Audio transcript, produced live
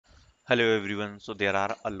Hello everyone. So there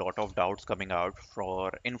are a lot of doubts coming out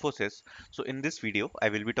for Infosys. So in this video, I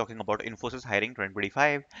will be talking about Infosys Hiring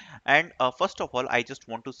 2025. And first of all, I just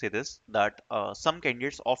want to say this that some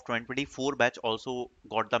candidates of 2024 batch also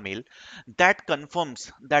got the mail that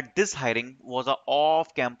confirms that this hiring was a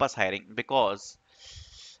off-campus hiring because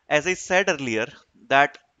as I said earlier,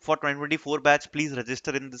 that for 2024 batch, please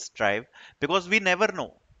register in this drive because we never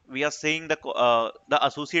know. We are saying the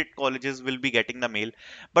associate colleges will be getting the mail,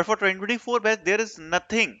 but for 2024 batch, there is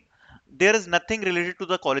nothing. There is nothing related to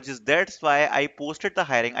the colleges. That's why I posted the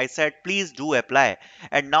hiring. I said, please do apply.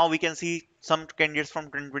 And now we can see some candidates from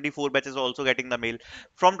 2024 batches also getting the mail.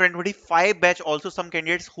 From 2025 batch, also some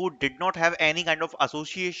candidates who did not have any kind of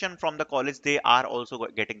association from the college, they are also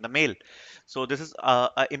getting the mail. So this is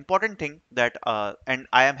a important thing that and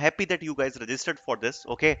I am happy that you guys registered for this,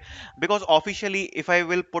 okay? Because officially if I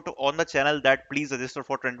will put on the channel that please register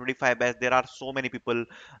for 2025 batch, there are so many people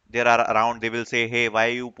there are around, they will say, hey, why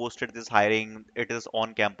you posted this hiring, it is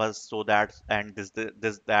on campus, so that and this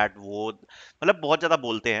that वो मतलब बहुत ज्यादा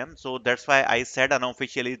बोलते हैं. So that's why I said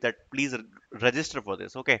unofficially that please register for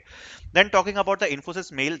this, okay? Then talking about the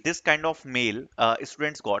Infosys mail, this kind of mail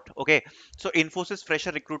students got. Okay, so Infosys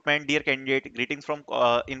fresher recruitment, dear candidate, greetings from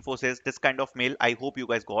Infosys. This kind of mail, I hope you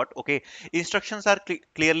guys got. Okay, instructions are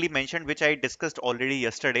clearly mentioned, which I discussed already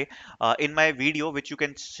yesterday in my video, which you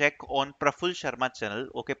can check on Praful Sharma channel.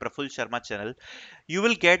 Okay, Praful Sharma channel. You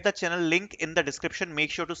will get the channel link in the description.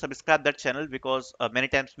 Make sure to subscribe that channel because many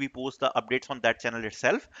times we post the updates on that channel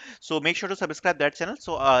itself. So make sure to subscribe that channel.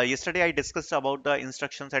 So yesterday I discussed about the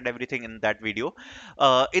instructions and everything in that video.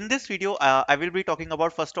 In this video, I will be talking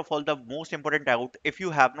about first of all the most important doubt. If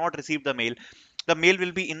you have not received the mail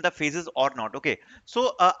will be in the phases or not. Okay,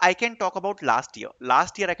 so I can talk about last year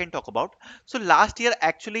I can talk about. So last year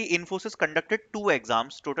actually Infosys conducted two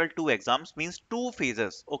exams, total two exams, means two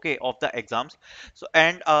phases, okay, of the exams. So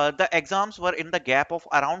and the exams were in the gap of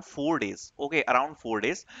around 4 days, okay, around 4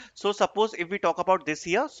 days. So suppose if we talk about this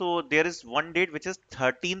year, so there is one date which is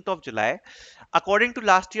 13th of July. According to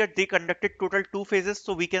last year, they conducted total two phases,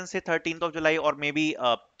 so we can say 13th of July or maybe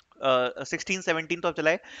 16th 17th of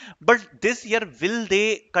July. But this year will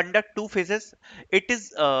they conduct two phases? It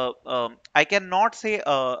is I cannot say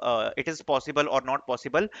it is possible or not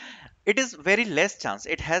possible. It is very less chance,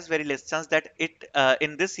 it has very less chance that it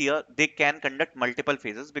in this year they can conduct multiple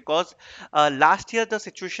phases because last year the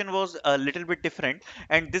situation was a little bit different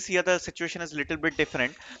and this year the situation is a little bit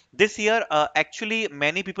different. This year actually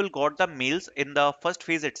many people got the mails in the first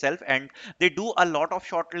phase itself and they do a lot of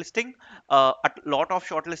shortlisting,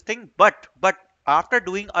 but after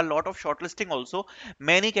doing a lot of shortlisting also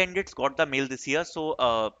many candidates got the mail this year.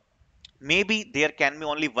 So maybe there can be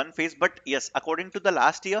only one phase, but yes, according to the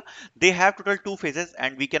last year they have total two phases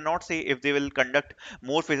and we cannot say if they will conduct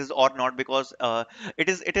more phases or not because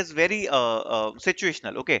it is very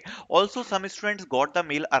situational, okay? Also some students got the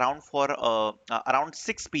mail around for around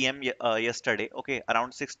 6 p.m. Yesterday, okay,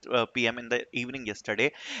 around 6 p.m. in the evening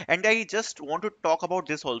yesterday. And I just want to talk about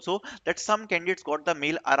this also, that some candidates got the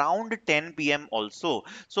mail around 10 p.m. also.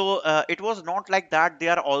 So it was not like that they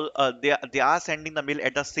are all they are sending the mail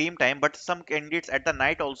at the same time, but some candidates at the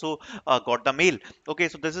night also got the mail. Okay,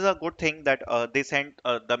 so this is a good thing that they sent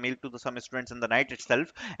the mail to some students in the night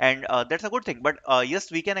itself, and that's a good thing. But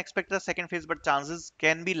yes, we can expect the second phase, but chances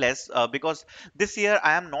can be less because this year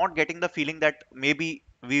I am not getting the feeling that maybe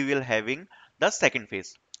we will having the second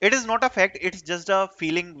phase. It is not a fact, it's just a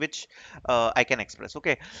feeling which I can express.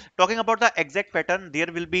 Okay, talking about the exact pattern, there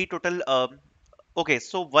will be total okay,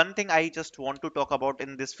 so one thing I just want to talk about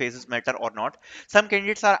in this phases matter or not. Some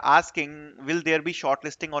candidates are asking, will there be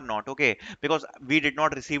shortlisting or not? Okay, because we did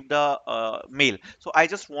not receive the mail. So I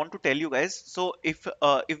just want to tell you guys. So if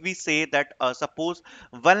we say that suppose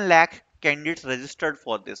 1 lakh candidates registered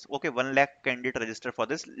for this, okay, 1 lakh candidate registered for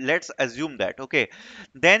this. Let's assume that, okay.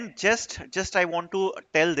 Then just I want to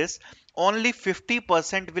tell this. Only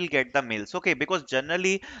 50% will get the mails, okay, because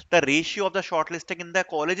generally the ratio of the shortlisting in the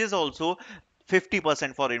colleges also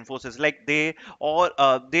 50% for Infosys, like they or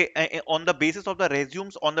they on the basis of the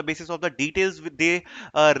resumes, on the basis of the details they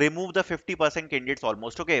remove the 50% candidates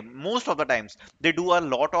almost, okay, most of the times they do a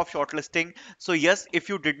lot of shortlisting. So yes, if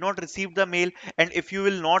you did not receive the mail and if you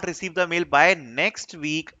will not receive the mail by next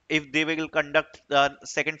week, if they will conduct the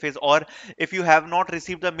second phase, or if you have not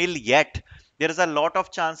received the mail yet, there is a lot of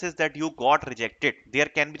chances that you got rejected. There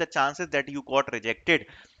can be the chances that you got rejected.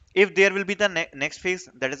 If there will be the next phase,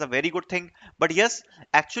 that is a very good thing. But yes,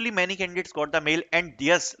 actually many candidates got the mail, and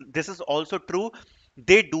yes, this is also true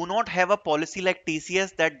They do not have a policy like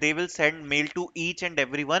TCS that they will send mail to each and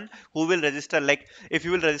everyone who will register. Like if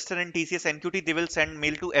you will register in TCS NQT, they will send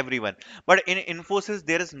mail to everyone. But in Infosys,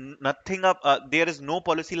 there is nothing up. There is no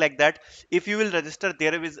policy like that. If you will register,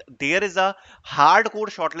 there is a hardcore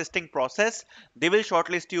shortlisting process. They will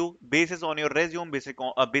shortlist you basis on your resume,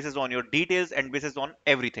 basis on your details, and basis on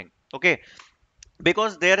everything. Okay,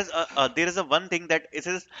 because there is a one thing that this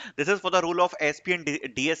is for the role of SP and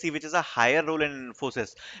DSE, which is a higher role in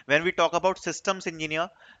Infosys. When we talk about systems engineer,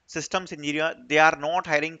 they are not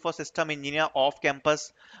hiring for system engineer off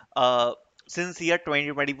campus uh, since year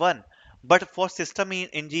 2021. But for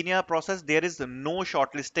engineer process, there is no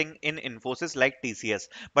shortlisting in Infosys like TCS.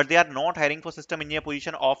 But they are not hiring for system engineer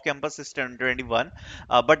position off campus system 21.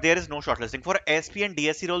 But there is no shortlisting for SP and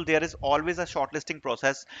DSE role. There is always a shortlisting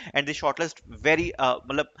process, and they shortlist very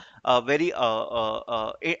very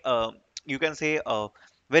you can say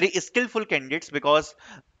very skillful candidates, because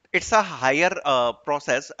it's a higher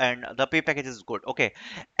process and the pay package is good. Okay,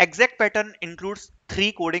 exact pattern includes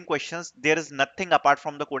three coding questions. There is nothing apart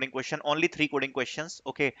from the coding question, only three coding questions.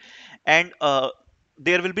 Okay, and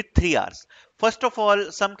there will be 3 hours. First of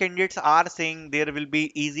all, some candidates are saying there will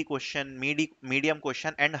be easy question, medium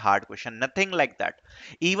question, and hard question. Nothing like that.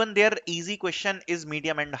 Even their easy question is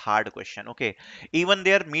medium and hard question. Okay, even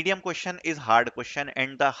their medium question is hard question,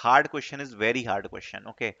 and the hard question is very hard question.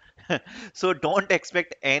 Okay, so don't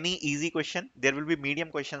expect any easy question. There will be medium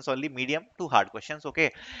questions only, medium to hard questions.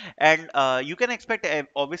 Okay, and you can expect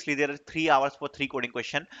obviously there are 3 hours for three coding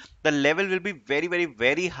question. The level will be very very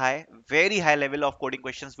very high level of coding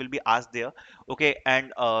questions will be asked there. Okay,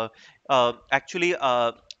 and actually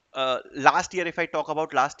last year, if I talk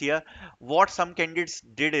about last year, what some candidates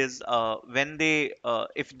did is, when they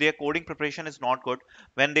if their coding preparation is not good,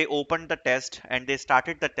 when they opened the test and they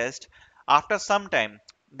started the test, after some time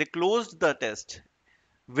they closed the test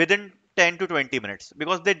within 10 to 20 minutes,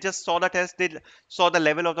 because they just saw the test, they saw the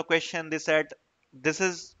level of the question, they said this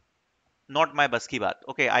is not my bus ki baat.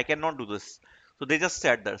 Okay, I cannot do this. So they just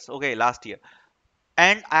said this. Okay, last year.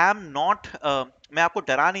 And I am not मैं आपको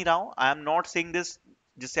डरा नहीं रहा हूं, I am not saying this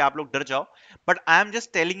जिससे आप लोग डर जाओ, but I am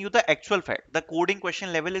just telling you the actual fact. The coding question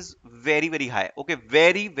level is very very high. Okay,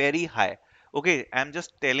 very very high. Okay, I am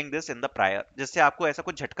just telling this in the prior, जिससे आपको ऐसा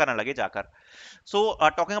कुछ झटका ना लगे जाकर. So,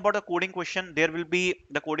 talking about the coding question, there will be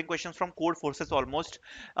the coding questions from Code Forces, almost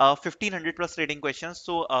 1500 plus rating questions.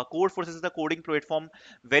 So, Code Forces is the coding platform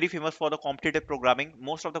very famous for the competitive programming.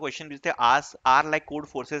 Most of the questions which they ask are like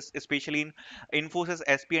Code Forces, especially in Infosys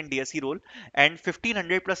SP and DSE role. And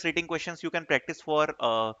 1500 plus rating questions you can practice for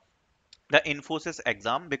the Infosys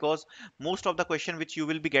exam, because most of the question which you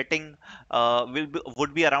will be getting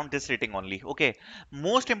would be around this rating only. Okay,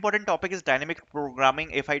 most important topic is dynamic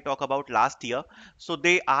programming. If I talk about last year, so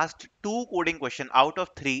they asked two coding question out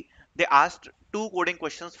of three. They asked two coding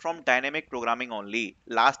questions from dynamic programming only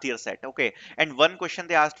last year set. Okay, and one question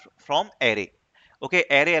they asked from array. Okay,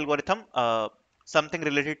 array algorithm. Something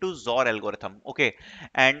related to XOR algorithm. Okay,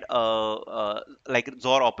 and like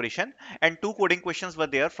XOR operation, and two coding questions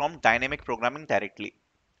were there from dynamic programming directly.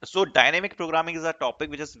 So dynamic programming is a topic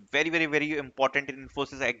which is very very very important in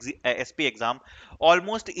Infosys SP exam.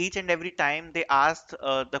 Almost each and every time they asked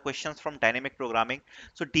the questions from dynamic programming.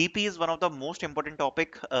 So DP is one of the most important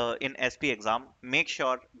topic in SP exam. Make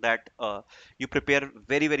sure that you prepare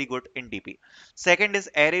very very good in DP. Second is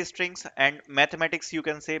array strings and mathematics. You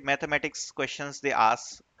can say mathematics questions they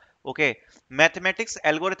ask. Okay, mathematics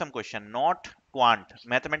algorithm question, not quant.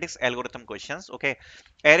 Mathematics algorithm questions. Okay,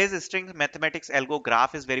 arrays, strings, mathematics, algo,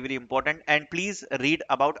 graph is very very important, and please read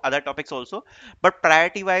about other topics also. But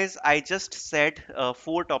priority wise, I just said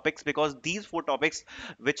four topics, because these four topics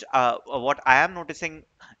which what I am noticing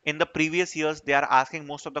in the previous years, they are asking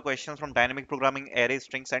most of the questions from dynamic programming, arrays,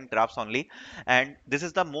 strings, and graphs only, and this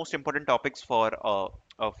is the most important topics for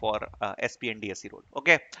SP and DSE role.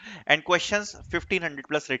 Okay, and questions 1500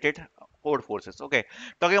 plus rated code forces. Okay,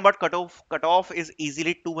 talking about cutoff is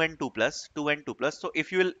easily 2 and 2 plus, 2 and 2 plus. So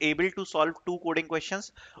if you will able to solve two coding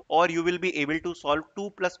questions, or you will be able to solve 2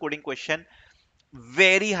 plus coding question,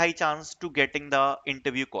 very high chance to getting the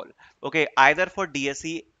interview call. Okay, either for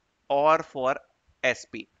DSE or for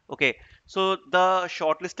SP. Okay, so the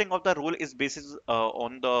shortlisting of the role is based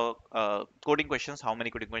on the coding questions, how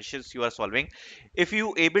many coding questions you are solving. If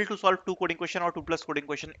you able to solve two coding question or two plus coding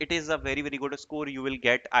question, it is a very very good score you will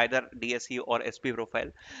get either DSE or SP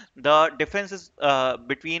profile. The difference is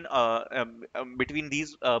between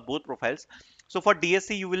these both profiles. So for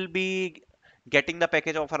DSE you will be getting the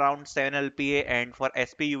package of around 7 LPA, and for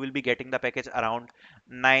SP you will be getting the package around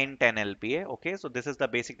 9 10 LPA. Okay, so this is the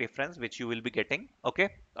basic difference which you will be getting. Okay,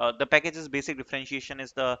 the package's basic differentiation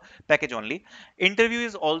is the package only. Interview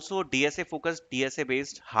is also DSA focused, DSA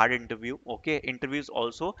based hard interview. Okay, interview is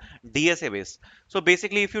also DSA based. So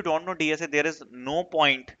basically, if you don't know DSA, there is no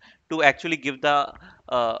point to actually give the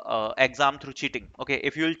exam through cheating. Okay,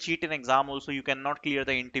 if you will cheat in exam also, you cannot clear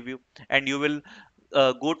the interview, and you will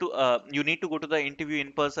you need to go to the interview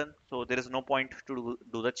in person, so there is no point to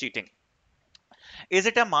do the cheating. Is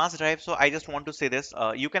it a mass drive? So I just want to say this.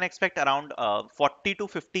 You can expect around 40 to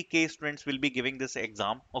 50K students will be giving this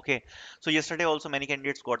exam. Okay. So yesterday also many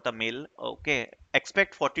candidates got the mail. Okay.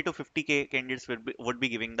 Expect 40 to 50K candidates would be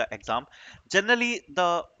giving the exam. Generally,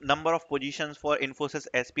 the number of positions for Infosys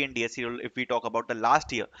SP and DSE role, if we talk about the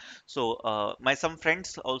last year. So my some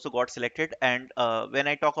friends also got selected, and when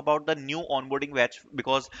I talk about the new onboarding batch,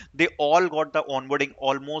 because they all got the onboarding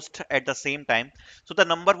almost at the same time, so the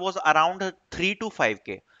number was around 3 to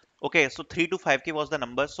 5K. Okay, so 3 to 5K was the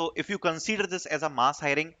number. So if you consider this as a mass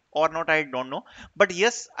hiring or not, I don't know. But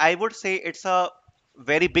yes, I would say it's a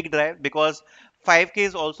very big drive, because 5K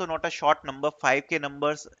is also not a short number. 5K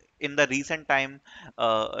numbers in the recent time,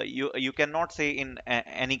 you cannot say in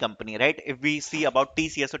any company, right? If we see about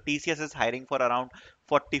TCS, so TCS is hiring for around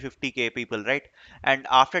 40 50K people, right? And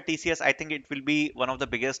after TCS, I think it will be one of the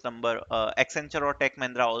biggest number. Accenture or Tech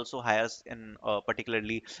Mahindra also hires in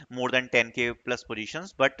particularly more than 10K plus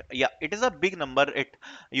positions. But yeah, it is a big number. It,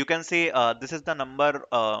 you can say, this is the number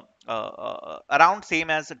around same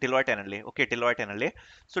as Deloitte NLA. Okay, Deloitte NLA.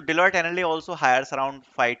 So Deloitte NLA also hires around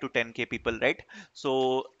 5 to 10K people, right?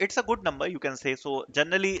 So it's a good number, you can say. So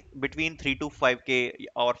generally between 3 to 5K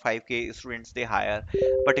or 5K students they hire,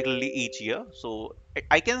 particularly each year. So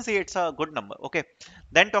I can say it's a good number. Okay.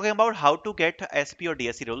 Then talking about how to get SP or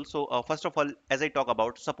DSE role. So first of all, as I talk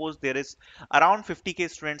about, suppose there is around 50K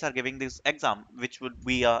students are giving this exam, which would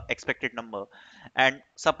be a expected number. And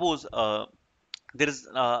suppose there is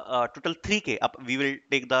total 3K up, we will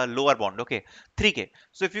take the lower bound. Okay, 3K.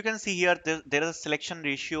 So if you can see here, there is a selection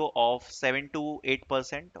ratio of 7 to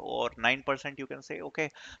 8% or 9%, you can say. Okay,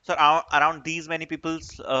 so around these many people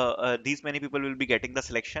will be getting the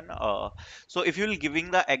selection. So if you're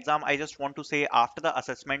giving the exam, I just want to say after the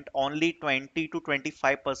assessment only 20 to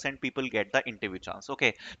 25% people get the interview chance.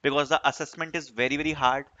 Okay, because the assessment is very very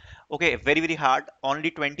hard. Okay, very very hard.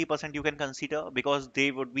 Only 20% you can consider, because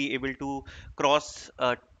they would be able to cross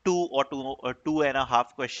two and a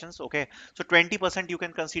half questions. Okay, so 20% you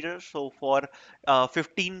can consider. So for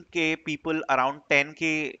 15K people, around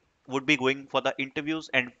 10K would be going for the interviews,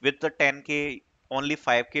 and with the 10K only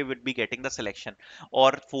 5K would be getting the selection,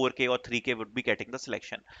 or 4K or 3K would be getting the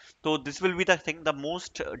selection. So this will be the thing. The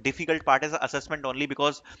most difficult part is the assessment only,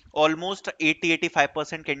 because almost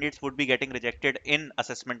 80-85% candidates would be getting rejected in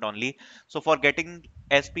assessment only. So for getting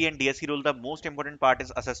SP and DSE role, the most important part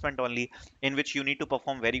is assessment only, in which you need to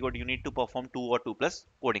perform very good. You need to perform 2 or 2 plus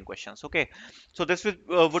coding questions. Okay, so this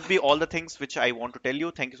would be all the things which I want to tell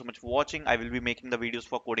you. Thank you so much for watching. I will be making the videos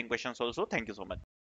for coding questions also. Thank you so much.